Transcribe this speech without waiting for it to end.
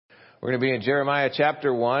We're going to be in Jeremiah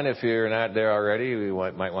chapter 1. If you're not there already,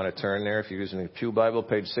 might want to turn there. If you're using the Pew Bible,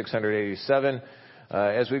 page 687.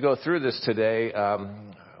 As we go through this today,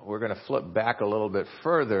 we're going to flip back a little bit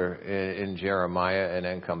further in Jeremiah and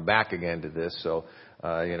then come back again to this. So,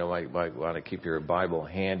 might want to keep your Bible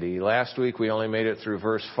handy. Last week we only made it through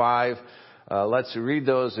verse 5. Let's read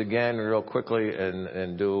those again real quickly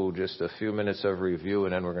and do just a few minutes of review,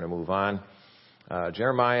 and then we're going to move on.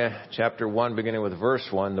 Jeremiah chapter 1, beginning with verse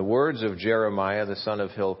 1. The words of Jeremiah, the son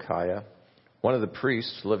of Hilkiah, one of the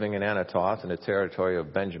priests living in Anathoth in the territory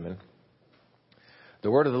of Benjamin.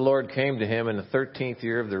 The word of the Lord came to him in the 13th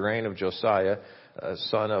year of the reign of Josiah,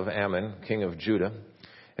 son of Ammon, king of Judah.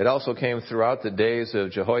 It also came throughout the days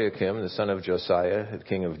of Jehoiakim, the son of Josiah,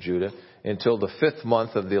 king of Judah, until the 5th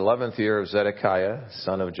month of the 11th year of Zedekiah,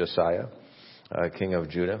 son of Josiah, king of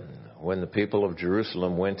Judah, when the people of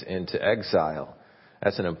Jerusalem went into exile.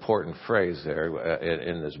 That's an important phrase there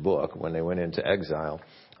in this book, when they went into exile.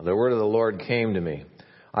 The word of the Lord came to me.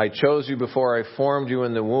 I chose you before I formed you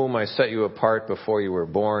in the womb. I set you apart before you were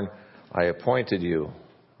born. I appointed you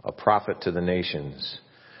a prophet to the nations.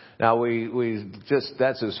 Now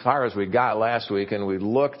that's as far as we got last week, and we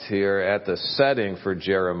looked here at the setting for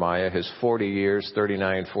Jeremiah, his 40 years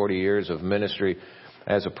of ministry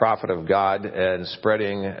as a prophet of God, and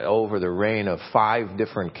spreading over the reign of 5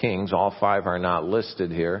 different kings. All 5 are not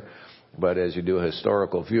listed here, but as you do a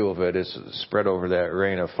historical view of it, it's spread over that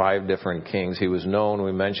reign of 5 different kings. He was known,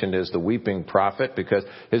 we mentioned, as the weeping prophet because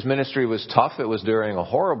his ministry was tough. It was during a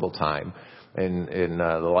horrible time in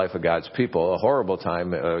the life of God's people, a horrible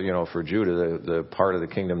time, for Judah, the part of the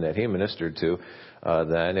kingdom that he ministered to.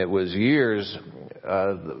 Then it was years,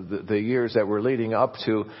 the years that were leading up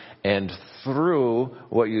to and through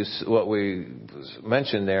what we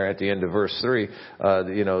mentioned there at the end of verse 3,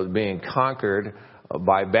 being conquered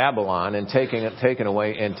by Babylon and taken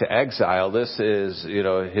away into exile. This is,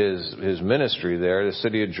 his ministry there. The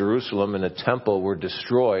city of Jerusalem and the temple were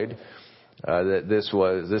destroyed.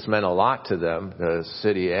 This meant a lot to them, the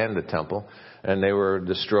city and the temple. And they were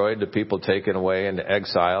destroyed, the people taken away into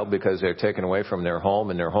exile because they're taken away from their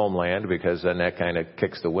home and their homeland, because then that kind of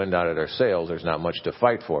kicks the wind out of their sails. There's not much to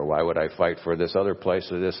fight for. Why would I fight for this other place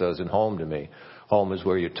or this isn't home to me? Home is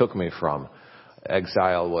where you took me from.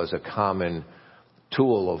 Exile was a common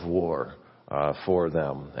tool of war for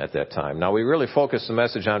them at that time. Now we really focus the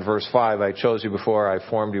message on verse 5. I chose you before I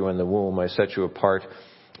formed you in the womb. I set you apart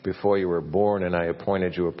before you were born, and I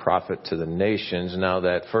appointed you a prophet to the nations. Now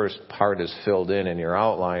that first part is filled in your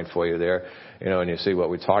outline for you there, and you see what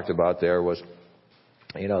we talked about there was,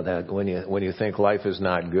 that when you think life is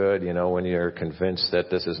not good, when you're convinced that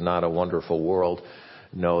this is not a wonderful world,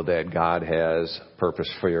 know that God has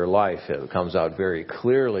purpose for your life. It comes out very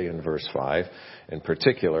clearly in verse 5 in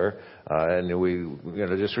particular. And we,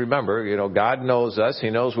 just remember, God knows us. He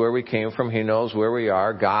knows where we came from. He knows where we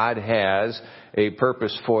are. God has a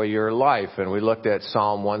purpose for your life. And we looked at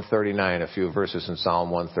Psalm 139, a few verses in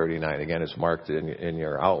Psalm 139. Again, it's marked in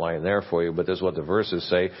your outline there for you, but this is what the verses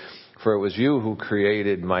say. For it was you who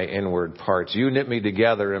created my inward parts. You knit me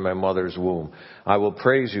together in my mother's womb. I will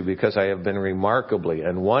praise you because I have been remarkably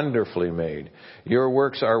and wonderfully made. Your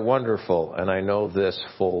works are wonderful, and I know this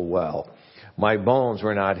full well. My bones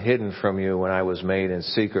were not hidden from you when I was made in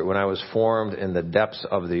secret, when I was formed in the depths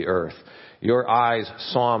of the earth. Your eyes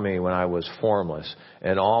saw me when I was formless,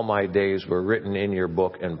 and all my days were written in your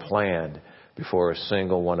book and planned before a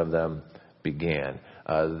single one of them began.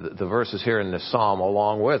 The verses here in the Psalm,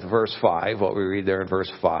 along with verse 5, what we read there in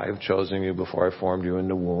verse 5, chosen you before I formed you in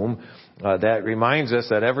the womb, that reminds us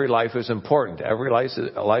that every life is important. Every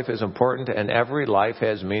life is important, and every life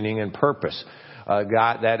has meaning and purpose.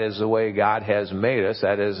 God, that is the way God has made us.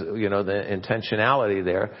 That is, the intentionality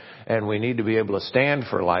there. And we need to be able to stand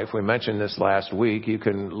for life. We mentioned this last week. You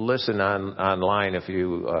can listen online if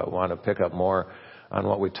you want to pick up more on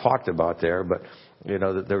what we talked about there. But,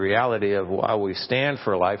 the reality of why we stand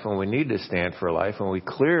for life, and we need to stand for life, and we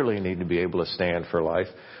clearly need to be able to stand for life.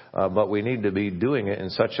 But we need to be doing it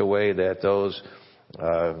in such a way that those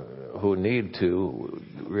who need to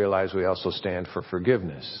realize we also stand for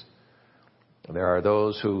forgiveness. There are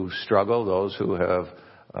those who struggle, those who have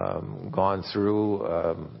gone through,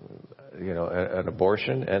 an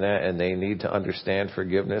abortion, and they need to understand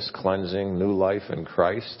forgiveness, cleansing, new life in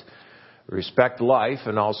Christ. Respect life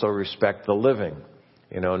and also respect the living.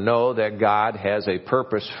 Know that God has a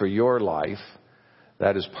purpose for your life.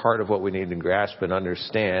 That is part of what we need to grasp and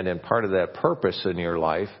understand. And part of that purpose in your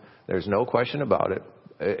life, there's no question about it.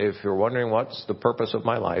 If you're wondering what's the purpose of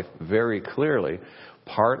my life, very clearly,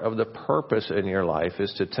 Part of the purpose in your life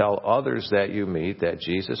is to tell others that you meet that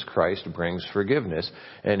Jesus Christ brings forgiveness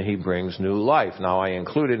and He brings new life. Now, I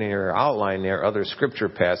included in your outline there other scripture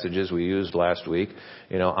passages we used last week,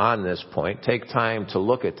 on this point. Take time to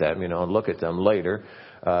look at them, and look at them later.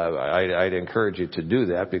 I'd encourage you to do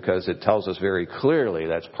that because it tells us very clearly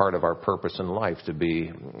that's part of our purpose in life, to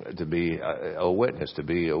be a witness, to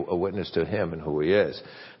be a witness to Him and who He is.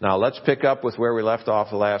 Now let's pick up with where we left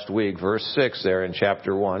off last week, verse 6 there in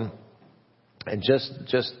chapter 1. And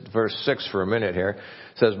just verse 6 for a minute here.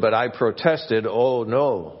 It says, "But I protested, oh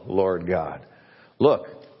no, Lord God. Look,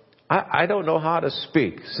 I don't know how to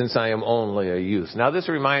speak since I am only a youth." Now, this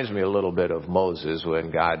reminds me a little bit of Moses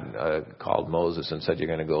when God called Moses and said, "You're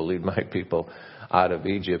going to go lead my people out of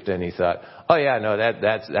Egypt." And he thought, "Oh yeah, no,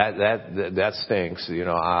 that stinks.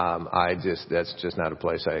 That's just not a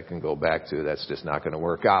place I can go back to. That's just not going to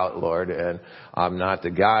work out, Lord. And I'm not the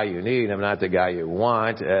guy you need. I'm not the guy you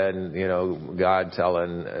want." And God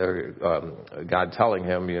telling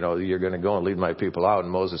him, "You're going to go and lead my people out."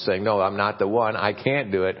 And Moses saying, "No, I'm not the one. I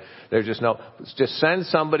can't do it. There's just send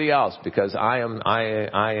somebody else because I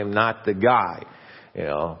am not the guy."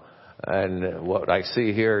 And what I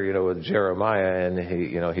see here, with Jeremiah, and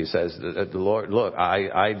he says, "The Lord, look,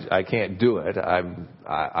 I can't do it.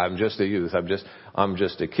 I'm just a youth. I'm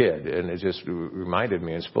just a kid." And it just reminded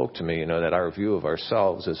me and spoke to me, that our view of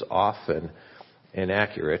ourselves is often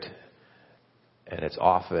inaccurate and it's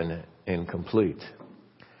often incomplete.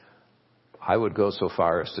 I would go so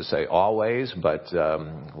far as to say always, but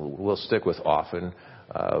we'll stick with often.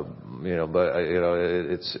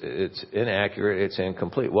 It's inaccurate, it's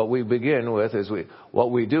incomplete. What we begin with is we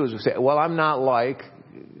say, "Well, I'm not like,"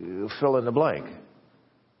 fill in the blank.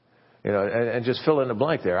 And just fill in the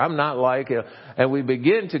blank there. I'm not like, and we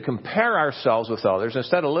begin to compare ourselves with others.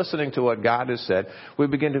 Instead of listening to what God has said, we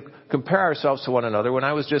begin to compare ourselves to one another. When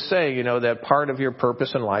I was just saying, that part of your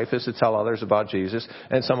purpose in life is to tell others about Jesus.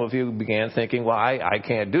 And some of you began thinking, "Well, I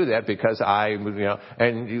can't do that because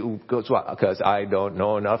and you goes, "Well, because I don't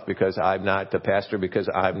know enough, because I'm not the pastor, because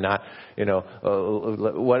I'm not,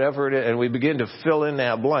 whatever it is." And we begin to fill in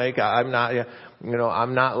that blank. I'm not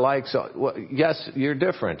like, so, well, yes, you're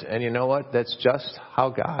different. And you know what? That's just how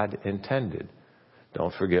God intended.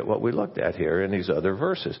 Don't forget what we looked at here in these other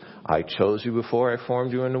verses. "I chose you before I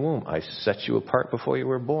formed you in the womb. I set you apart before you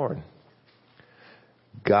were born."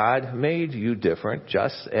 God made you different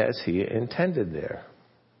just as He intended there.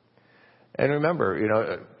 And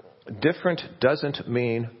remember, different doesn't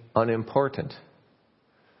mean unimportant.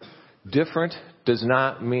 Different does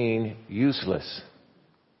not mean useless.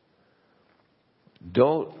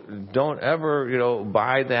 Don't ever,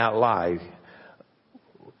 buy that lie.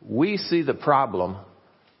 We see the problem.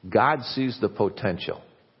 God sees the potential.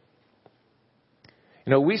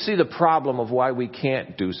 We see the problem of why we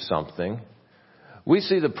can't do something. We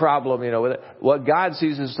see the problem, with it. What God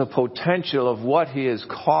sees is the potential of what He has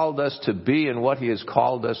called us to be and what He has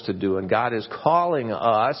called us to do. And God is calling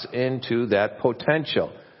us into that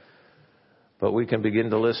potential. But we can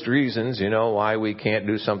begin to list reasons, why we can't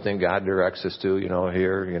do something God directs us to.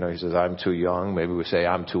 He says, "I'm too young." Maybe we say,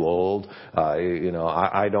 "I'm too old."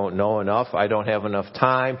 I don't know enough. I don't have enough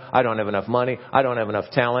time. I don't have enough money. I don't have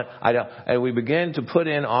enough talent. And we begin to put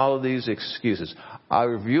in all of these excuses.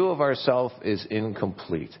 Our view of ourselves is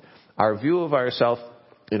incomplete. Our view of ourselves,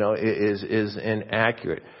 is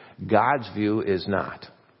inaccurate. God's view is not.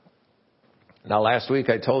 Now, last week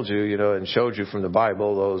I told you, and showed you from the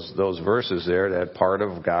Bible those verses there that part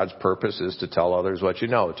of God's purpose is to tell others what you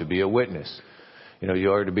know, to be a witness.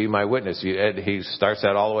 You are to be my witness. He starts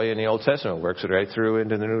that all the way in the Old Testament, works it right through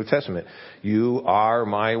into the New Testament. You are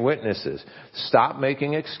my witnesses. Stop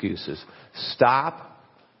making excuses. Stop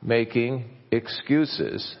making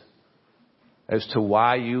excuses as to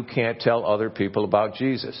why you can't tell other people about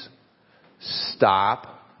Jesus. Stop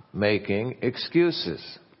making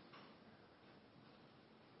excuses.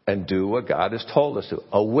 And do what God has told us to.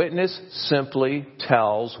 A witness simply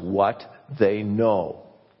tells what they know.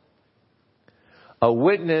 A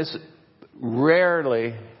witness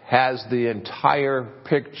rarely has the entire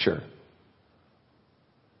picture.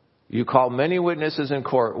 You call many witnesses in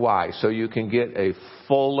court. Why? So you can get a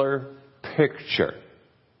fuller picture.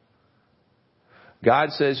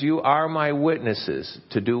 God says, "You are my witnesses."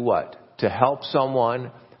 To do what? To help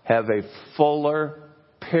someone have a fuller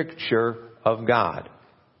picture of God.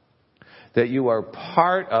 That you are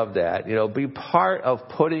part of that, be part of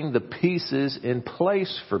putting the pieces in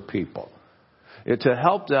place for people. To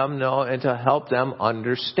help them know and to help them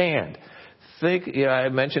understand. Think, I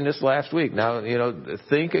mentioned this last week. Now,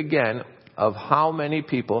 think again of how many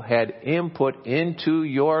people had input into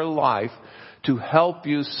your life to help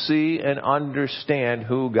you see and understand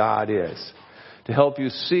who God is. To help you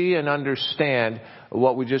see and understand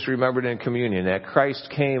what we just remembered in communion, that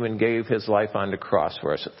Christ came and gave his life on the cross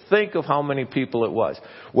for us. Think of how many people it was.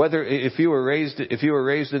 Whether if you were raised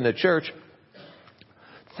in the church,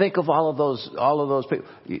 think of all of those people.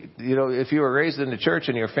 You know, if you were raised in the church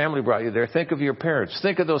and your family brought you there, think of your parents.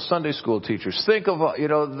 Think of those Sunday school teachers. Think of,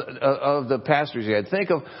 of the pastors you had. Think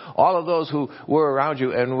of all of those who were around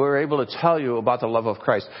you and were able to tell you about the love of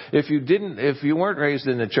Christ. If you weren't raised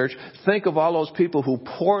in the church, think of all those people who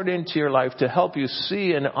poured into your life to help you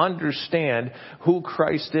see and understand who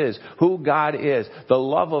Christ is, who God is, the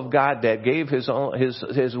love of God that gave his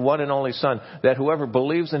one and only Son, that whoever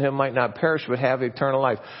believes in him might not perish but have eternal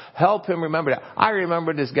life. Help him remember that. I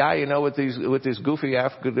remember this guy, with these goofy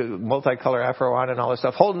multicolor afro on and all this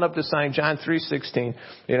stuff, holding up the sign John 3:16,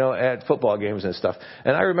 at football games and stuff.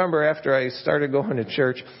 And I remember after I started going to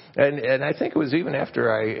church, and I think it was even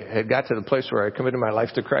after I had got to the place where I committed my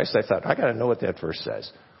life to Christ, I thought, I got to know what that verse says.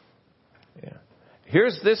 Yeah.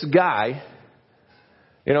 Here's this guy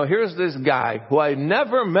who I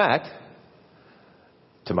never met.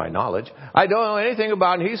 To my knowledge, I don't know anything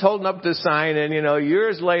about him. He's holding up this sign, and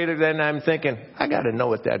years later, then I'm thinking, I got to know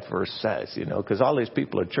what that verse says, because all these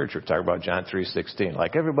people at church are talking about John 3:16,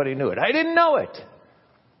 like everybody knew it. I didn't know it.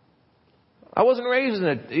 I wasn't raised in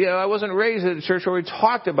it. I wasn't raised in a church where we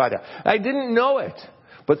talked about it. I didn't know it.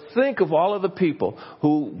 But think of all of the people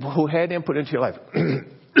who had input into your life.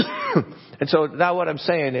 And so now what I'm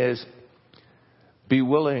saying is, be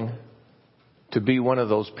willing to be one of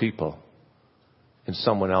those people in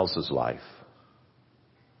someone else's life.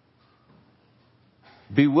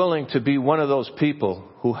 Be willing to be one of those people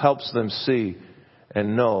who helps them see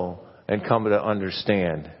and know and come to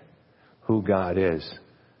understand who God is.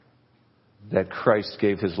 That Christ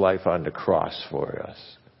gave his life on the cross for us.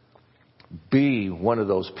 Be one of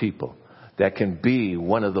those people that can be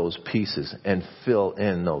one of those pieces and fill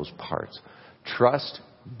in those parts. Trust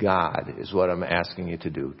God is what I'm asking you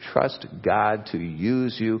to do. Trust God to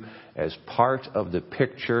use you as part of the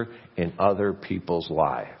picture in other people's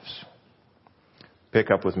lives.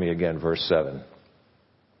 Pick up with me again, verse 7. It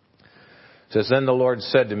says, Then the Lord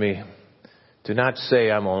said to me, Do not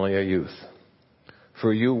say I'm only a youth,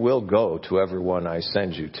 for you will go to everyone I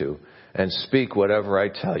send you to and speak whatever I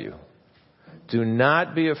tell you. Do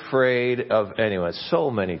not be afraid of anyone. So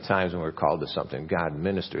many times when we're called to something, God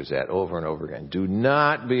ministers that over and over again. Do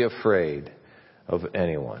not be afraid of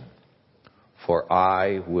anyone, for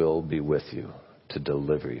I will be with you to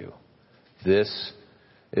deliver you. This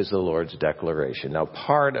is the Lord's declaration. Now,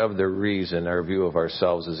 part of the reason our view of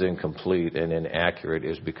ourselves is incomplete and inaccurate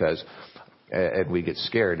is because, and we get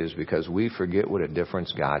scared, is because we forget what a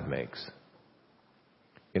difference God makes.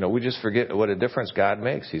 We just forget what a difference God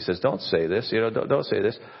makes. He says, don't say this. Don't say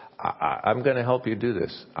this. I'm going to help you do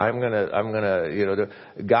this.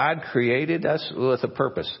 God created us with a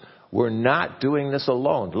purpose. We're not doing this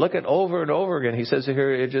alone. Look at over and over again. He says it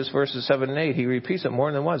here, just verses 7 and 8. He repeats it more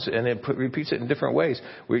than once, and it repeats it in different ways.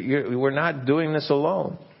 We're not doing this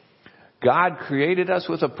alone. God created us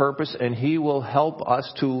with a purpose, and he will help us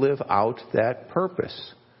to live out that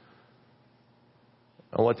purpose.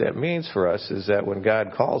 And what that means for us is that when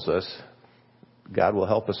God calls us, God will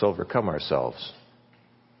help us overcome ourselves.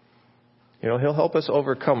 He'll help us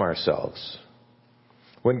overcome ourselves.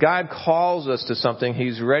 When God calls us to something,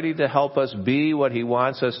 he's ready to help us be what he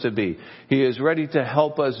wants us to be. He is ready to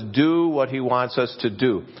help us do what he wants us to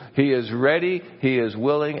do. He is ready, he is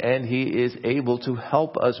willing, and he is able to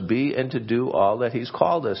help us be and to do all that he's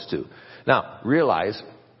called us to. Now, realize,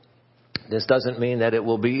 this doesn't mean that it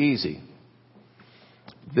will be easy.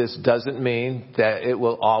 This doesn't mean that it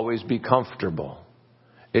will always be comfortable.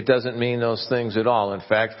 It doesn't mean those things at all. In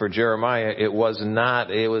fact, for Jeremiah, it was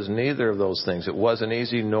neither of those things. It wasn't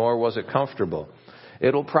easy, nor was it comfortable.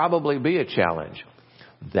 It'll probably be a challenge.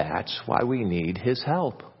 That's why we need his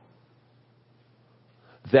help.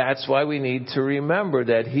 That's why we need to remember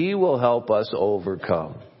that he will help us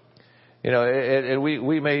overcome. And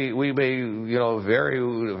we may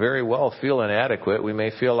very, very well feel inadequate. We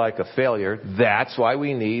may feel like a failure. That's why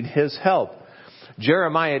we need his help.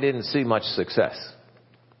 Jeremiah didn't see much success.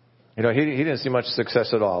 He didn't see much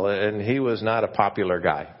success at all, and he was not a popular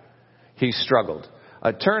guy. He struggled.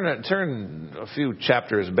 Turn a few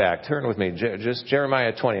chapters back. Turn with me, just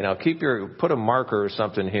Jeremiah 20. Now put a marker or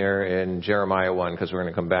something here in Jeremiah 1, because we're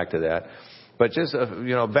going to come back to that. But just,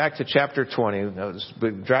 back to chapter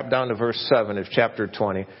 20. Drop down to verse 7 of chapter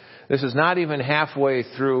 20. This is not even halfway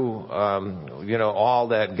through, all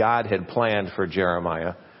that God had planned for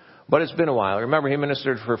Jeremiah. But it's been a while. Remember, he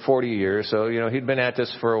ministered for 40 years, so, he'd been at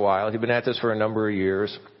this for a while. He'd been at this for a number of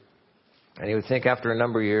years. And he would think after a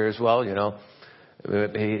number of years, well,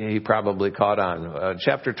 he probably caught on.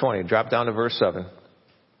 Chapter 20, drop down to verse 7.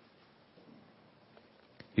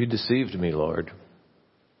 You deceived me, Lord.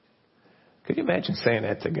 Could you imagine saying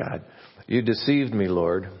that to God? You deceived me,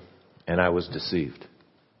 Lord, and I was deceived.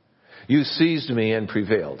 You seized me and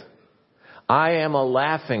prevailed. I am a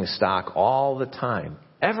laughing stock all the time.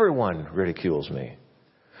 Everyone ridicules me.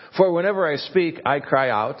 For whenever I speak, I cry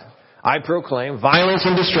out. I proclaim violence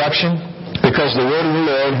and destruction, because the word of the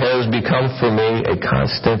Lord has become for me a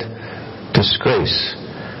constant disgrace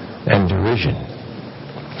and derision.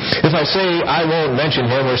 If I say I won't mention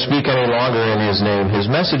him or speak any longer in his name, his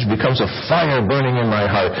message becomes a fire burning in my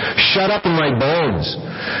heart, shut up in my bones.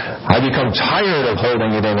 I become tired of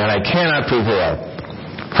holding it in, and I cannot prevail,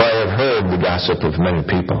 for I have heard the gossip of many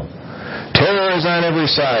people. Terror is on every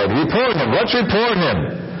side. Report him. Let's report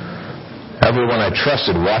him. Everyone I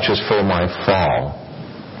trusted watches for my fall.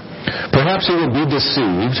 Perhaps he will be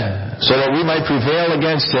deceived, so that we might prevail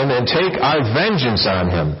against him and take our vengeance on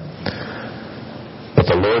him. But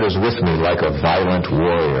the Lord is with me like a violent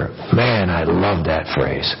warrior. Man, I love that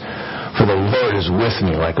phrase. For the Lord is with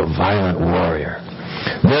me like a violent warrior.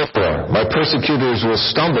 Therefore, my persecutors will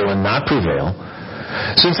stumble and not prevail.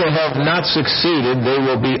 Since they have not succeeded, they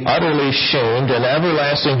will be utterly shamed, an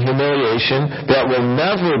everlasting humiliation that will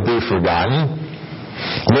never be forgotten.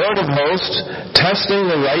 Lord of hosts, testing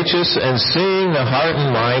the righteous and seeing the heart and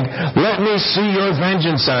mind, let me see your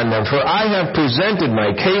vengeance on them, for I have presented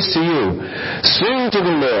my case to you. Sing to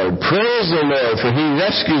the Lord, praise the Lord, for he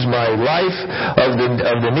rescues my life of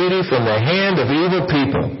the needy from the hand of evil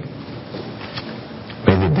people.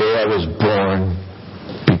 May the day I was born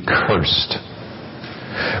be cursed.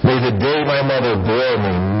 May the day my mother bore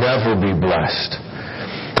me never be blessed.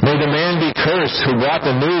 May the man be cursed who brought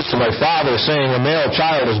the news to my father, saying, a male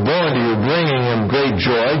child is born to you, bringing him great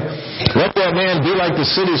joy. Let that man be like the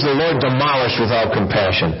cities the Lord demolished without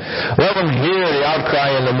compassion. Let him hear the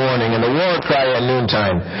outcry in the morning and the war cry at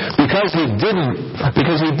noontime. Because he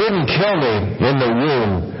didn't kill me in the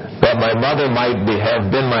womb, that my mother might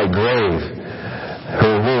have been my grave,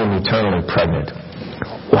 her womb eternally pregnant.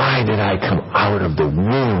 Why did I come out of the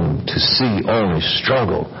womb to see only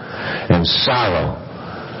struggle and sorrow,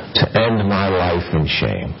 to end my life in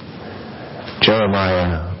shame?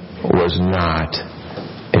 Jeremiah was not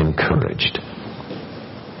encouraged.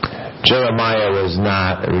 Jeremiah was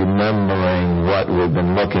not remembering what we've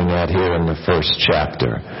been looking at here in the first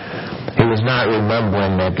chapter. He was not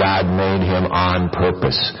remembering that God made him on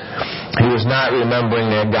purpose. He was not remembering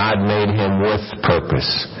that God made him with purpose.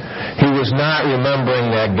 He was not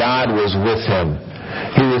remembering that God was with him.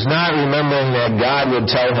 He was not remembering that God would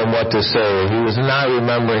tell him what to say. He was not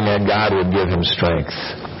remembering that God would give him strength.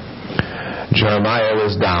 Jeremiah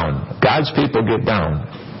was down. God's people get down.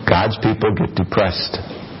 God's people get depressed.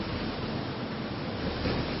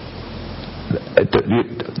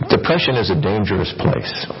 Depression is a dangerous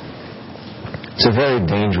place. It's a very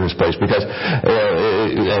dangerous place because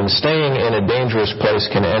and staying in a dangerous place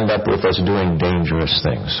can end up with us doing dangerous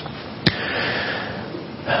things.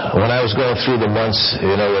 When I was going through the months,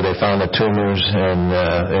 where they found the tumors and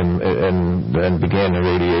began the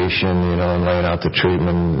radiation, and laying out the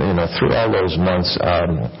treatment, through all those months,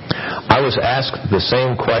 I was asked the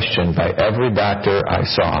same question by every doctor I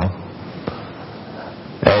saw.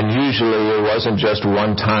 And usually it wasn't just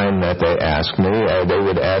one time that they asked me. They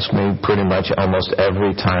would ask me pretty much almost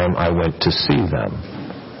every time I went to see them.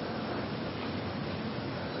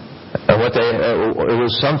 And it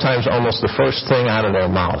was sometimes almost the first thing out of their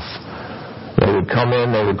mouth. They would come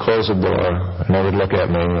in, they would close the door, and they would look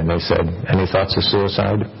at me and they said, any thoughts of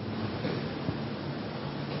suicide?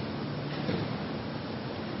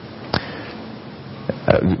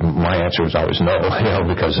 My answer was always no,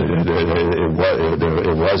 because it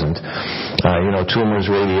wasn't. Tumors,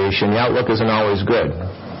 radiation, the outlook isn't always good.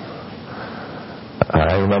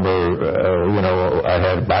 I remember, I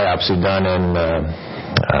had a biopsy done in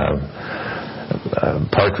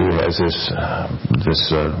Parkview has this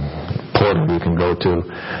portal you can go to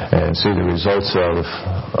and see the results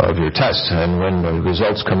of your tests. And when the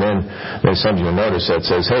results come in, they send you a notice that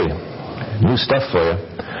says, hey, new stuff for you.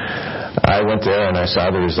 I went there and I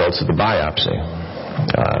saw the results of the biopsy.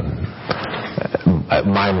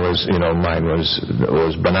 Mine was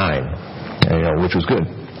benign, which was good.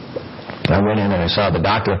 I went in and I saw the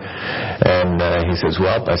doctor, and he says,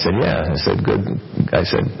 well, I said, yeah. I said, good. I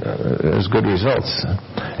said, there's good results.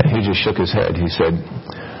 And he just shook his head. He said,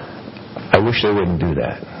 I wish they wouldn't do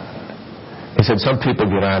that. He said, some people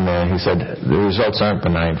get on there, he said, the results aren't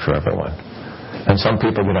benign for everyone. And some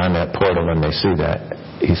people get on that portal and they see that,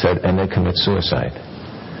 he said, and they commit suicide.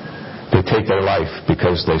 They take their life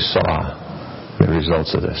because they saw the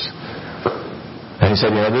results of this. And he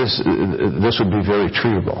said, this would be very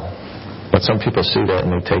treatable. But some people see that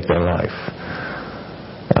and they take their life.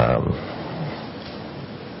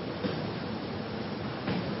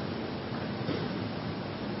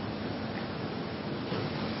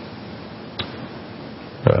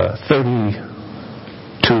 32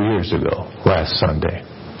 years ago, last Sunday.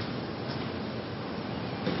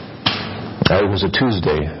 It was a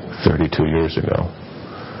Tuesday 32 years ago.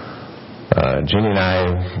 Jeannie and I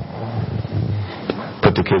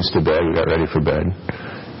put the kids to bed. We got ready for bed.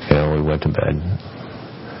 We went to bed.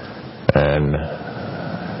 And,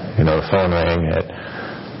 the phone rang at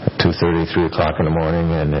 2:30, 3 o'clock in the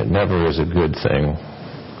morning, and it never is a good thing.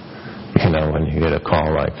 When you get a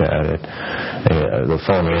call like that, the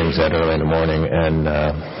phone rings that early in the morning, and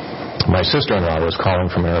my sister-in-law was calling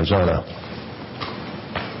from Arizona.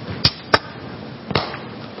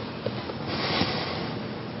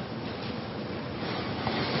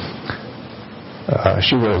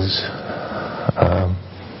 She was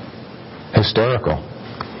hysterical,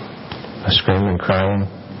 screaming, crying.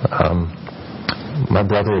 My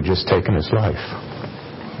brother had just taken his life.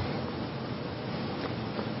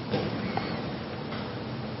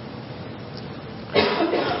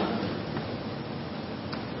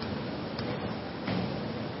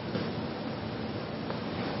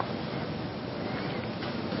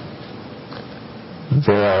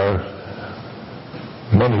 There are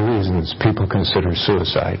many reasons people consider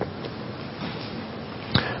suicide.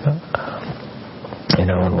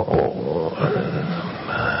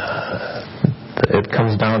 It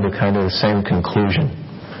comes down to kind of the same conclusion.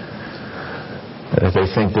 That they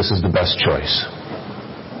think this is the best choice.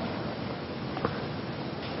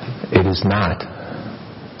 It is not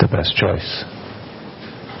the best choice.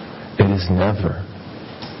 It is never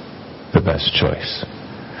the best choice.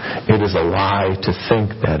 It is a lie to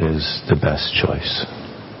think that is the best choice.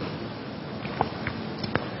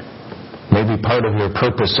 Maybe part of your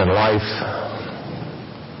purpose in life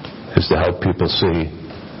is to help people see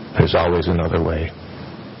there's always another way.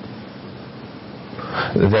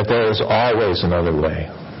 That there is always another way.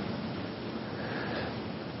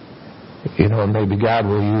 Maybe God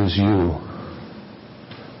will use you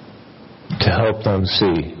to help them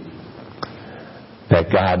see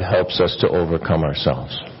that God helps us to overcome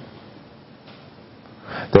ourselves.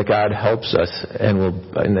 That God helps us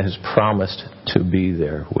and has promised to be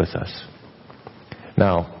there with us.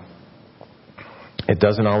 Now, it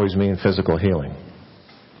doesn't always mean physical healing.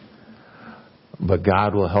 But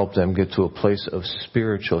God will help them get to a place of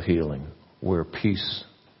spiritual healing where peace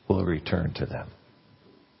will return to them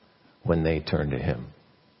when they turn to Him.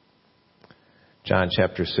 John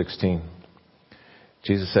chapter 16.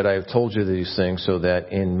 Jesus said, I have told you these things so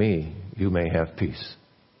that in me you may have peace.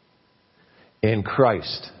 In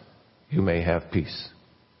Christ you may have peace.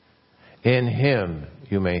 In Him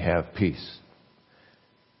you may have peace.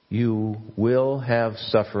 You will have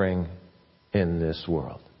suffering in this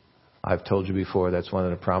world. I've told you before, that's one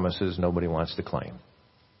of the promises nobody wants to claim.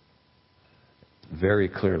 Very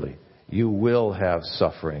clearly, you will have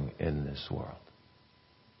suffering in this world.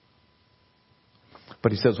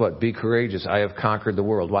 But He says what? Be courageous. I have conquered the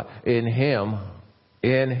world. Why? In Him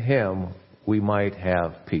we might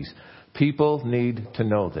have peace. People need to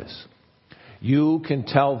know this. You can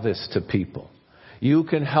tell this to people. You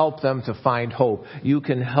can help them to find hope. You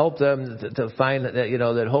can help them to find that,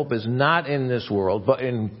 that hope is not in this world, but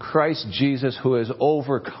in Christ Jesus who has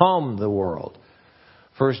overcome the world.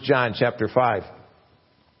 1 John chapter 5,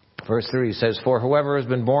 verse 3 says, For whoever has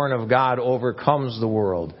been born of God overcomes the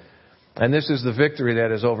world. And this is the victory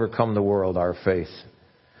that has overcome the world, our faith.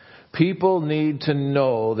 People need to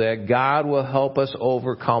know that God will help us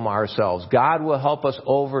overcome ourselves. God will help us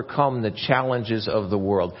overcome the challenges of the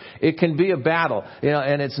world. It can be a battle,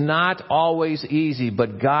 and it's not always easy,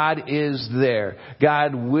 but God is there.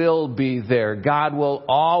 God will be there. God will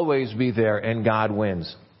always be there, and God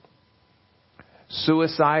wins.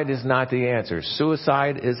 Suicide is not the answer.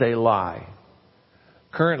 Suicide is a lie.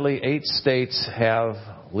 Currently, 8 states have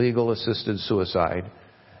legal assisted suicide.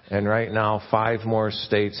 And right now, 5 more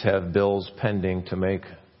states have bills pending to make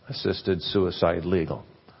assisted suicide legal.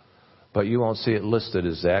 But you won't see it listed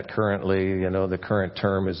as that. Currently, the current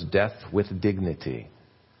term is death with dignity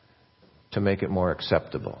to make it more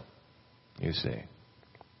acceptable, you see.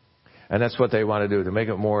 And that's what they want to do, to make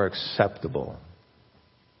it more acceptable.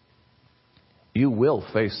 You will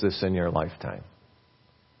face this in your lifetime.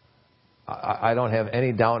 I don't have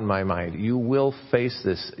any doubt in my mind. You will face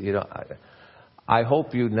this. I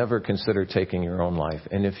hope you never consider taking your own life.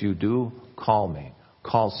 And if you do, call me.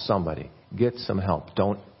 Call somebody. Get some help.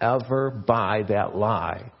 Don't ever buy that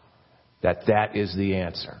lie that is the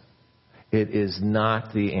answer. It is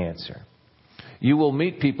not the answer. You will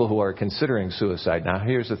meet people who are considering suicide. Now,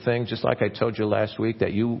 here's the thing, just like I told you last week, that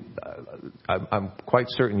I'm quite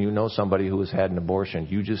certain you know somebody who has had an abortion.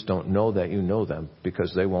 You just don't know that you know them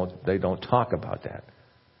because they don't talk about that.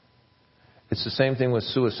 It's the same thing with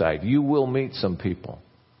suicide. You will meet some people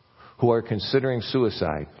who are considering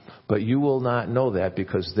suicide, but you will not know that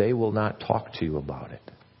because they will not talk to you about it.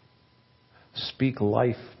 Speak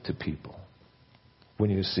life to people when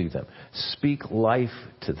you see them. Speak life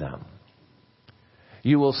to them.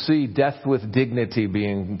 You will see death with dignity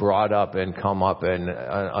being brought up and come up, and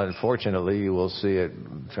unfortunately you will see it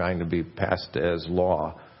trying to be passed as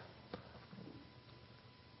law.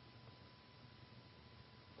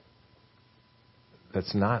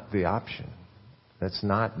 That's not the option. That's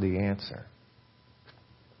not the answer.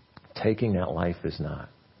 Taking that life is not.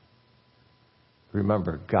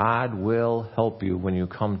 Remember, God will help you when you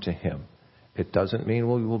come to Him. It doesn't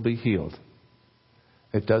mean we will be healed.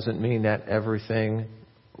 It doesn't mean that everything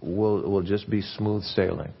will just be smooth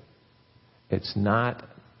sailing. It's not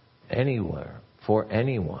anywhere for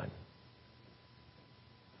anyone.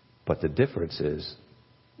 But the difference is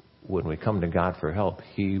when we come to God for help,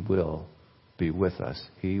 He will be with us.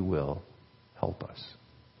 He will help us.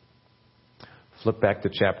 Flip back to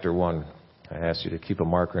chapter 1. I asked you to keep a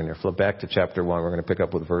marker in there. Flip back to chapter 1. We're going to pick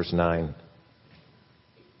up with verse 9.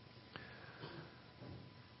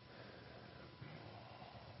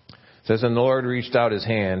 It says, "And the Lord reached out His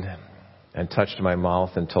hand and touched my mouth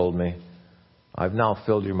and told me, I've now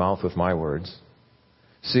filled your mouth with my words.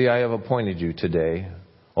 See, I have appointed you today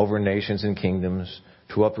over nations and kingdoms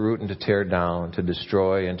to uproot and to tear down, to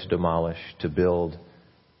destroy and to demolish, to build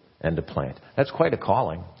and to plant." That's quite a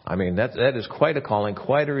calling. I mean, that is quite a calling,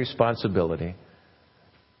 quite a responsibility.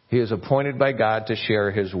 He is appointed by God to share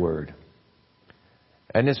His word.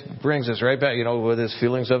 And this brings us right back, with his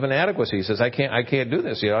feelings of inadequacy. He says, I can't do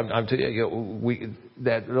this.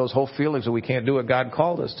 Those whole feelings that we can't do what God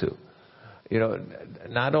called us to.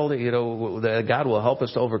 Not only, that God will help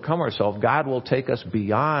us to overcome ourselves, God will take us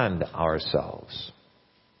beyond ourselves.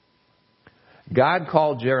 God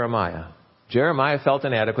called Jeremiah. Jeremiah felt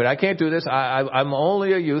inadequate. I can't do this. I'm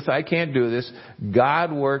only a youth. I can't do this.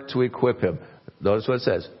 God worked to equip him. Notice what it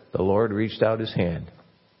says. The Lord reached out His hand,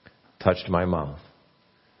 touched my mouth.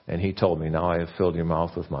 And He told me, now I have filled your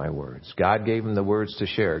mouth with my words. God gave him the words to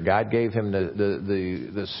share. God gave him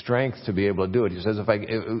the strength to be able to do it. He says,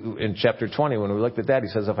 in chapter 20, when we looked at that, He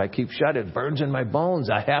says, if I keep shut, it burns in my bones.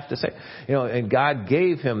 I have to say, and God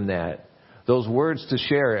gave him those words to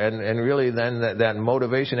share, and really then that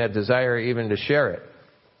motivation, that desire even to share it.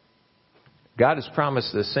 God has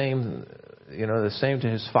promised the same to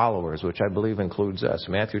His followers, which I believe includes us.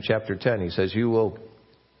 Matthew chapter 10, He says, you will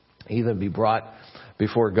even be brought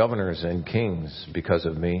before governors and kings because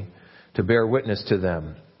of me, to bear witness to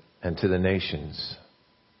them and to the nations.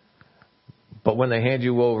 But when they hand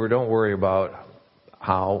you over, don't worry about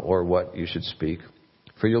how or what you should speak,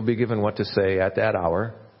 for you'll be given what to say at that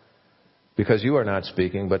hour, because you are not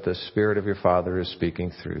speaking, but the Spirit of your Father is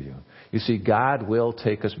speaking through you. You see, God will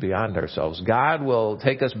take us beyond ourselves. God will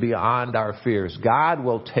take us beyond our fears. God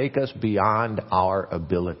will take us beyond our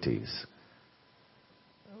abilities.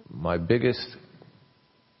 My biggest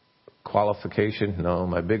qualification,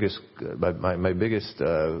 my biggest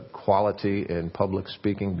quality in public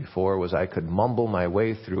speaking before was I could mumble my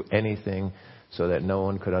way through anything so that no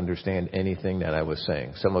one could understand anything that I was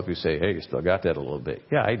saying. Some of you say, hey, you still got that a little bit.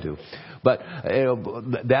 Yeah, I do. But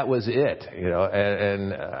that was it,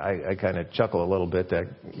 and I kind of chuckle a little bit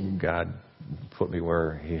that God put me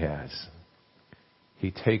where He has.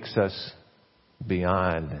 He takes us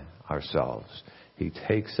beyond ourselves. He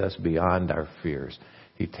takes us beyond our fears.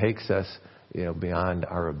 He takes us, beyond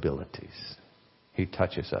our abilities. He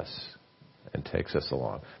touches us and takes us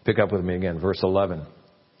along. Pick up with me again, verse 11.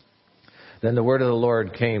 Then the word of the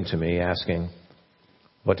Lord came to me, asking,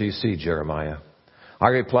 what do you see, Jeremiah? I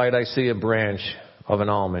replied, I see a branch of an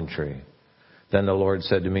almond tree. Then the Lord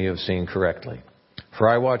said to me, you have seen correctly, for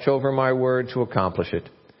I watch over my word to accomplish it.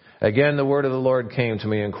 Again, the word of the Lord came to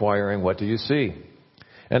me, inquiring, what do you see?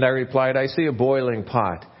 And I replied, I see a boiling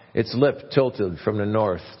pot, its lip tilted from the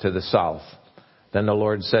north to the south. Then the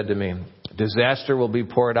Lord said to me, disaster will be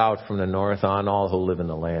poured out from the north on all who live in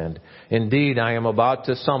the land. Indeed, I am about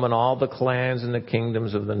to summon all the clans and the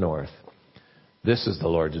kingdoms of the north. This is the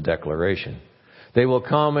Lord's declaration. They will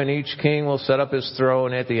come, and each king will set up his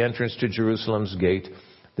throne at the entrance to Jerusalem's gate.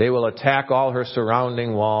 They will attack all her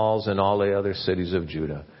surrounding walls and all the other cities of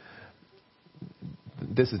Judah.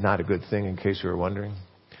 This is not a good thing, in case you were wondering.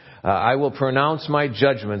 I will pronounce my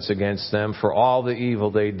judgments against them for all the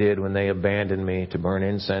evil they did when they abandoned me to burn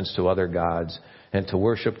incense to other gods and to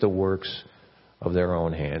worship the works of their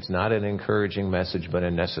own hands. Not an encouraging message, but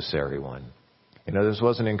a necessary one. This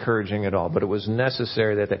wasn't encouraging at all, but it was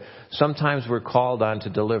necessary that sometimes we're called on to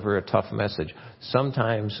deliver a tough message.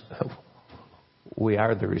 Sometimes we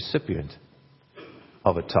are the recipient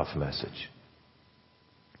of a tough message.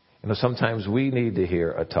 Sometimes we need to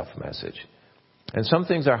hear a tough message. And some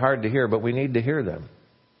things are hard to hear, but we need to hear them.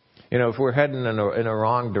 If we're heading in a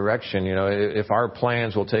wrong direction, if our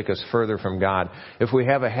plans will take us further from God, if we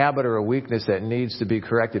have a habit or a weakness that needs to be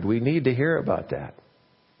corrected, we need to hear about that.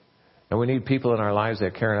 And we need people in our lives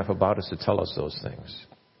that care enough about us to tell us those things.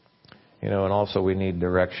 And also we need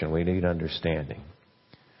direction. We need understanding.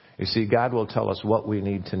 You see, God will tell us what we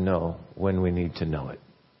need to know when we need to know it.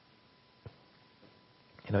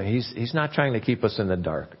 He's not trying to keep us in the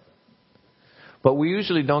dark. But we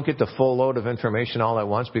usually don't get the full load of information all at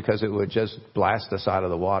once because it would just blast us out of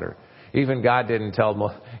the water. Even God didn't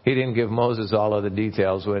He didn't give Moses all of the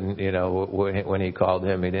details when he called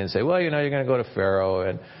him. He didn't say, well, you're going to go to Pharaoh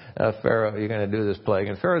and Pharaoh, you're going to do this plague.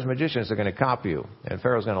 And Pharaoh's magicians are going to copy you. And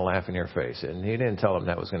Pharaoh's going to laugh in your face. And he didn't tell him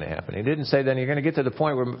that was going to happen. He didn't say then you're going to get to the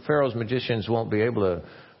point where Pharaoh's magicians won't be able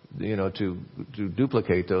to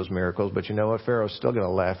duplicate those miracles. But you know what? Pharaoh's still going to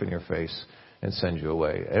laugh in your face and send you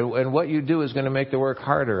away. And what you do is going to make the work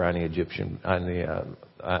harder on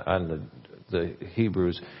the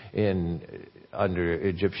Hebrews under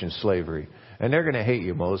Egyptian slavery. And they're going to hate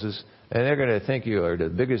you, Moses. And they're going to think you are the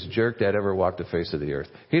biggest jerk that ever walked the face of the earth.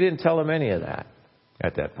 He didn't tell them any of that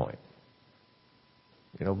at that point.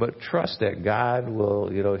 But trust that God will,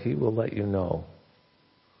 He will let you know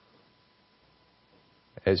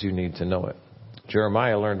as you need to know it.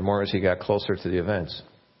 Jeremiah learned more as he got closer to the events.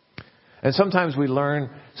 And sometimes we learn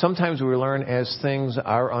as things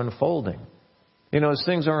are unfolding. As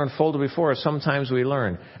things are unfolded before us, sometimes we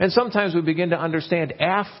learn. And sometimes we begin to understand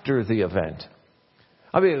after the event.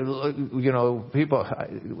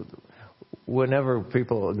 Whenever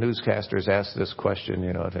newscasters ask this question,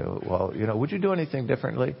 would you do anything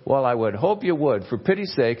differently? Well, I would hope you would. For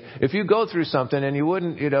pity's sake, if you go through something and you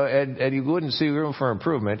wouldn't, and you wouldn't see room for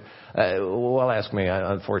improvement, ask me.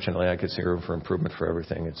 Unfortunately, I could see room for improvement for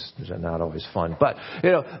everything. It's not always fun. But,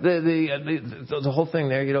 the whole thing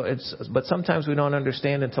there, but sometimes we don't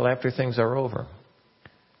understand until after things are over.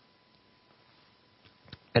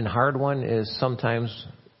 And the hard one is sometimes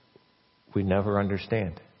we never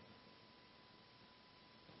understand.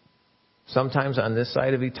 Sometimes on this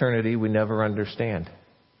side of eternity, we never understand.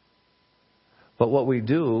 But what we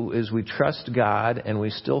do is we trust God and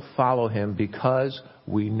we still follow Him because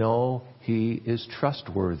we know He is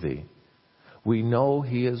trustworthy. We know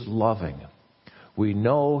He is loving. We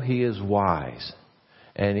know He is wise.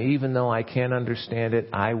 And even though I can't understand it,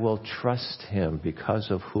 I will trust Him because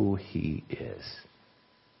of who He is.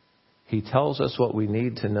 He tells us what we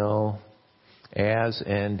need to know as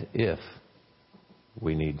and if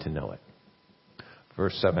we need to know it.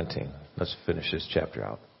 Verse 17. Let's finish this chapter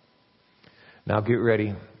out. Now get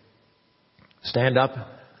ready. Stand up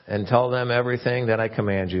and tell them everything that I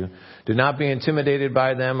command you. Do not be intimidated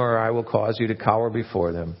by them, or I will cause you to cower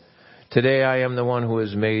before them. Today I am the one who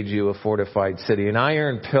has made you a fortified city, an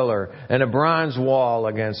iron pillar and a bronze wall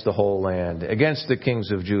against the whole land, against the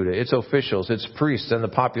kings of Judah, its officials, its priests, and the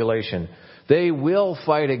population. They will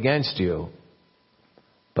fight against you,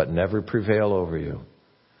 but never prevail over you,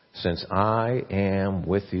 since I am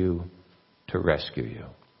with you to rescue you.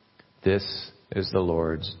 This is the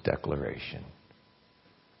Lord's declaration.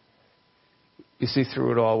 You see,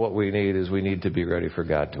 through it all, what we need is we need to be ready for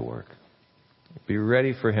God to work. Be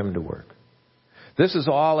ready for Him to work. This is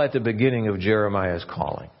all at the beginning of Jeremiah's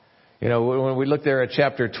calling. When we look there at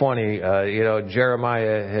chapter 20,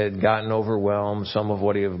 Jeremiah had gotten overwhelmed, some of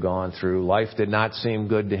what he had gone through. Life did not seem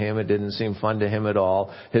good to him. It didn't seem fun to him at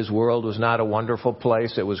all. His world was not a wonderful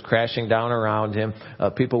place. It was crashing down around him.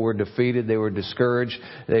 People were defeated. They were discouraged.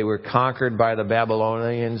 They were conquered by the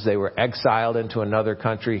Babylonians. They were exiled into another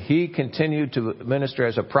country. He continued to minister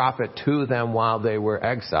as a prophet to them while they were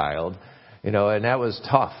exiled. And that was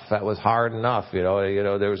tough. That was hard enough.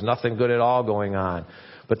 There was nothing good at all going on.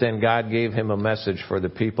 But then God gave him a message for the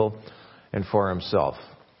people and for himself.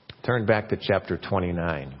 Turn back to chapter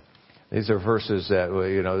 29, These are verses that,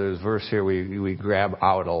 there's a verse here we grab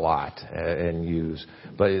out a lot and use.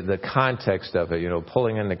 But the context of it,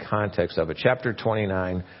 pulling in the context of it. Chapter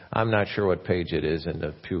 29, I'm not sure what page it is in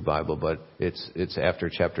the Pew Bible, but it's after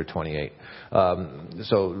chapter 28.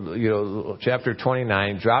 Chapter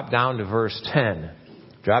 29, drop down to verse 10.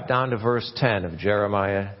 Drop down to verse 10 of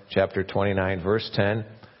Jeremiah chapter 29, verse 10.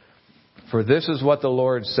 For this is what the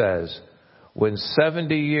Lord says. When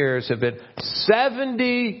 70 years have been,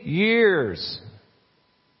 70 years!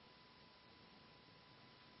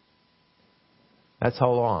 That's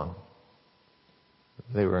how long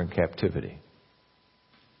they were in captivity.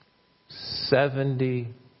 70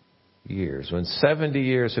 years. When 70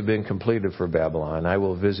 years have been completed for Babylon, I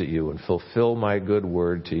will visit you and fulfill my good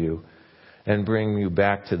word to you and bring you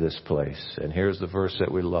back to this place. And here's the verse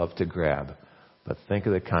that we love to grab. But think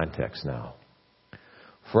of the context now.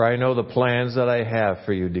 For I know the plans that I have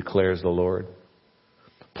for you, declares the Lord.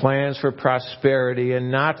 Plans for prosperity and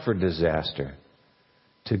not for disaster,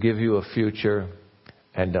 to give you a future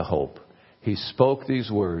and a hope. He spoke these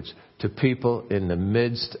words to people in the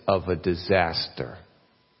midst of a disaster.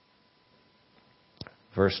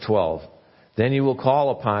 Verse 12. Then you will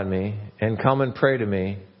call upon me and come and pray to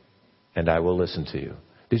me, and I will listen to you.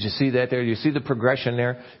 Did you see that there? You see the progression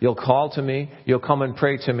there? You'll call to me, you'll come and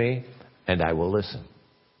pray to me, and I will listen.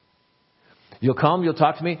 You'll come, you'll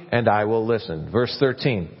talk to me, and I will listen. Verse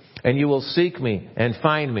 13. And you will seek me and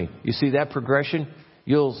find me. You see that progression?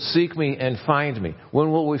 You'll seek me and find me.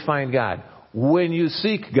 When will we find God? When you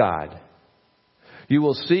seek God. You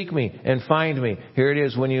will seek me and find me. Here it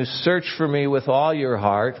is. When you search for me with all your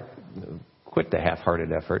heart. Quit the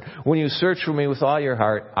half-hearted effort. When you search for me with all your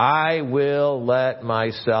heart, I will let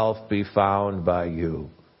myself be found by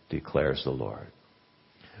you, declares the Lord.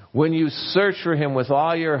 When you search for Him with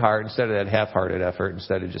all your heart, instead of that half-hearted effort,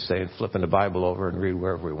 instead of just saying, flipping the Bible over and read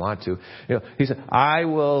wherever we want to, He said, I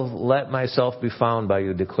will let myself be found by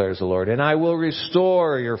you, declares the Lord. And I will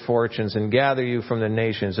restore your fortunes and gather you from the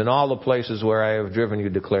nations and all the places where I have driven you,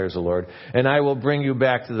 declares the Lord. And I will bring you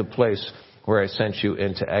back to the place where I sent you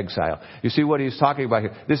into exile. You see what he's talking about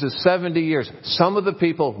here? This is 70 years. Some of the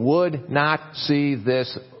people would not see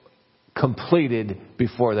this completed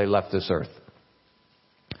before they left this earth.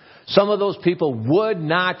 Some of those people would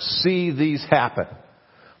not see these happen.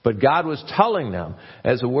 But God was telling them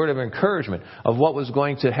as a word of encouragement of what was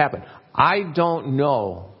going to happen. I don't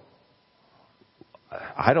know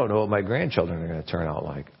what my grandchildren are going to turn out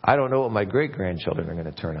like. I don't know what my great-grandchildren are going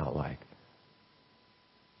to turn out like.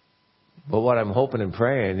 But what I'm hoping and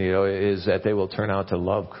praying, is that they will turn out to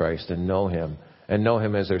love Christ and know Him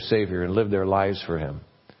as their Savior and live their lives for Him,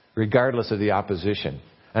 regardless of the opposition.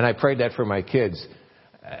 And I prayed that for my kids.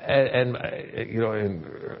 And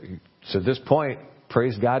to this point,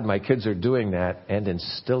 praise God, my kids are doing that and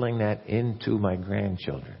instilling that into my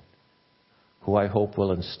grandchildren, who I hope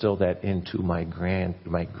will instill that into my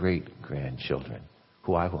great-grandchildren,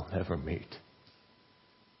 who I will never meet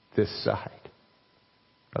this side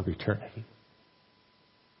of eternity.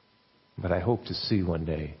 But I hope to see one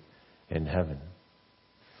day in heaven.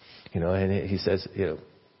 And he says,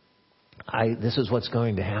 this is what's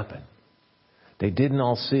going to happen. They didn't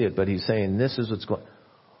all see it, but he's saying this is what's going.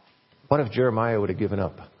 What if Jeremiah would have given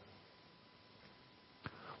up?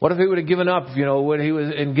 What if he would have given up, when he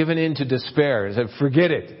was given into despair and said, forget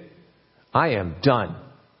it. I am done.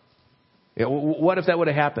 What if that would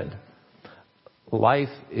have happened? Life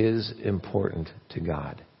is important to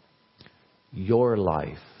God. Your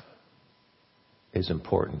life is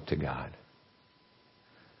important to God.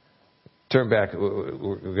 Turn back.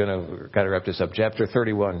 We're got to wrap this up. Chapter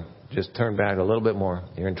 31. Just turn back a little bit more.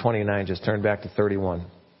 You're in 29. Just turn back to 31.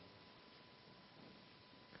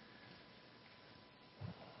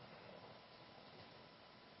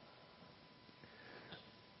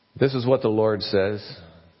 This is what the Lord says.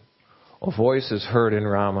 A voice is heard in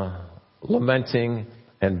Ramah, lamenting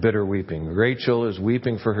and bitter weeping. Rachel is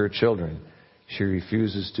weeping for her children. She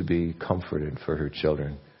refuses to be comforted for her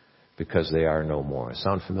children because they are no more.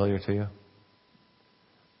 Sound familiar to you?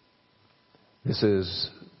 This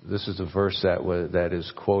is a verse that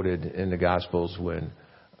is quoted in the Gospels when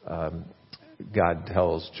God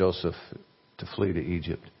tells Joseph to flee to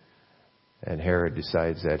Egypt, and Herod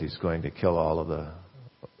decides that he's going to kill all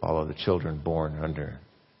of the children born under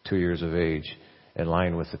 2 years of age, in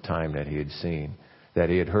line with the time that he had seen,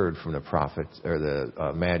 that he had heard from the prophets or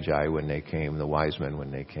the Magi when they came, the wise men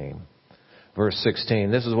when they came. Verse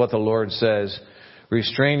 16. This is what the Lord says: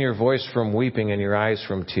 restrain your voice from weeping and your eyes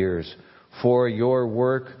from tears. For your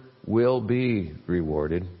work will be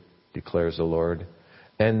rewarded, declares the Lord,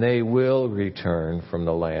 and they will return from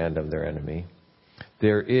the land of their enemy.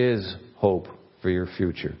 There is hope for your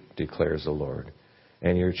future, declares the Lord,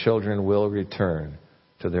 and your children will return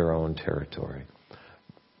to their own territory.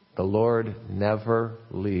 The Lord never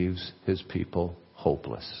leaves his people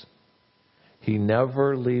hopeless. He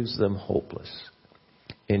never leaves them hopeless.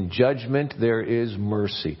 In judgment, there is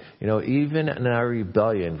mercy. Even in our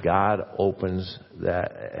rebellion, God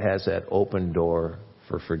has that open door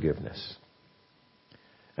for forgiveness.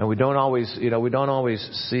 And we don't always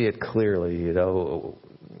see it clearly.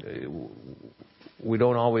 We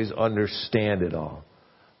don't always understand it all.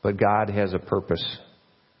 But God has a purpose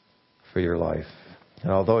for your life.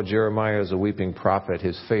 And although Jeremiah is a weeping prophet,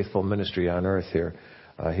 his faithful ministry on earth here,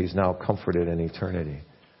 he's now comforted in eternity.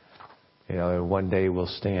 And one day we'll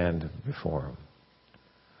stand before him.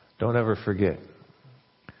 Don't ever forget,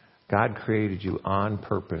 God created you on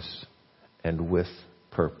purpose and with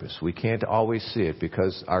purpose. We can't always see it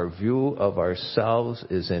because our view of ourselves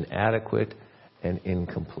is inadequate and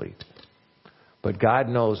incomplete. But God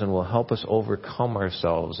knows and will help us overcome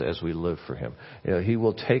ourselves as we live for him. He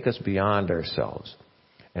will take us beyond ourselves.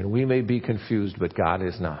 And we may be confused, but God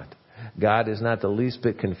is not. God is not the least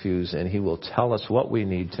bit confused, and he will tell us what we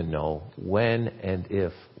need to know, when and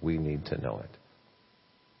if we need to know it.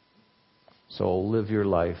 So live your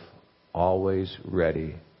life always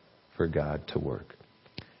ready for God to work.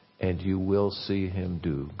 And you will see him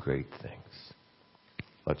do great things.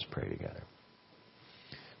 Let's pray together.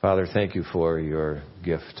 Father, thank you for your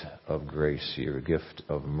gift of grace, your gift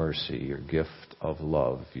of mercy, your gift of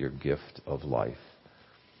love, your gift of life.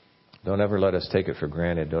 Don't ever let us take it for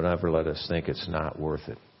granted. Don't ever let us think it's not worth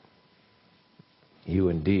it. You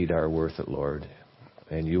indeed are worth it, Lord.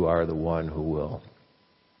 And you are the one who will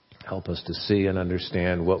help us to see and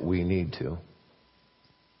understand what we need to.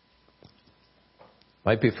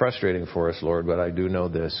 Might be frustrating for us, Lord, but I do know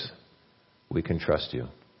this. We can trust you.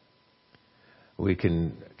 We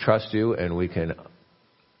can trust you, and we can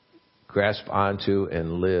grasp onto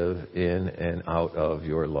and live in and out of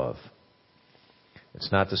your love.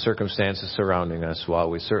 It's not the circumstances surrounding us. While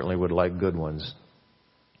we certainly would like good ones,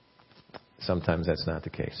 sometimes that's not the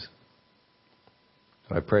case.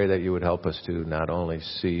 So I pray that you would help us to not only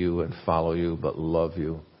see you and follow you, but love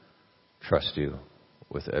you, trust you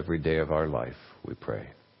with every day of our life, we pray.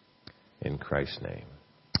 In Christ's name,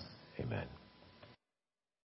 amen.